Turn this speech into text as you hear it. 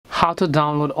How to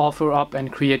download OfferUp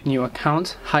and create new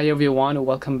accounts. Hi everyone,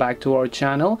 welcome back to our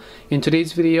channel. In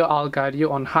today's video, I'll guide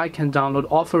you on how you can download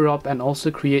OfferUp and also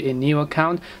create a new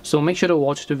account, so make sure to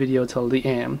watch the video till the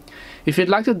end. If you'd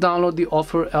like to download the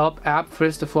OfferUp app,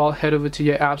 first of all, head over to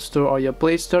your App Store or your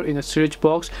Play Store. In the search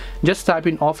box, just type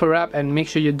in OfferUp and make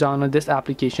sure you download this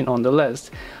application on the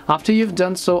list. After you've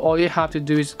done so, all you have to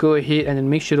do is go ahead and then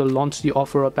make sure to launch the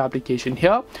OfferUp application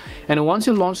here. And once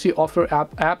you launch the OfferUp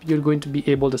app, you're going to be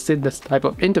able to see this type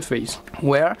of interface,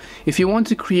 where if you want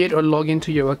to create or log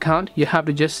into your account, you have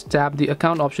to just tap the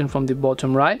account option from the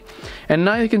bottom right, and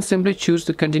now you can simply choose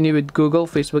to continue with Google,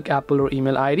 Facebook, Apple, or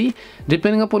email ID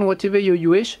depending upon whatever you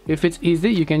wish. If it's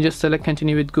easy, you can just select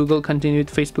continue with Google, continue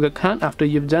with Facebook account. After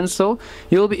you've done so,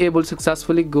 you'll be able to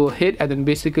successfully go ahead and then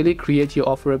basically create your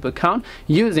OfferUp account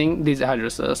using these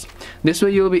addresses. This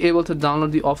way you'll be able to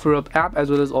download the OfferUp app as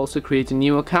well as also create a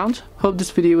new account. Hope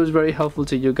this video was very helpful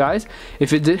to you guys.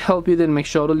 If it did help you, then make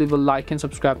sure to leave a like and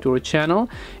subscribe to our channel.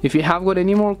 If you have got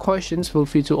any more questions, feel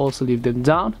free to also leave them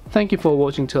down. Thank you for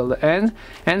watching till the end,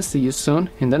 and see you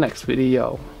soon in the next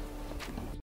video.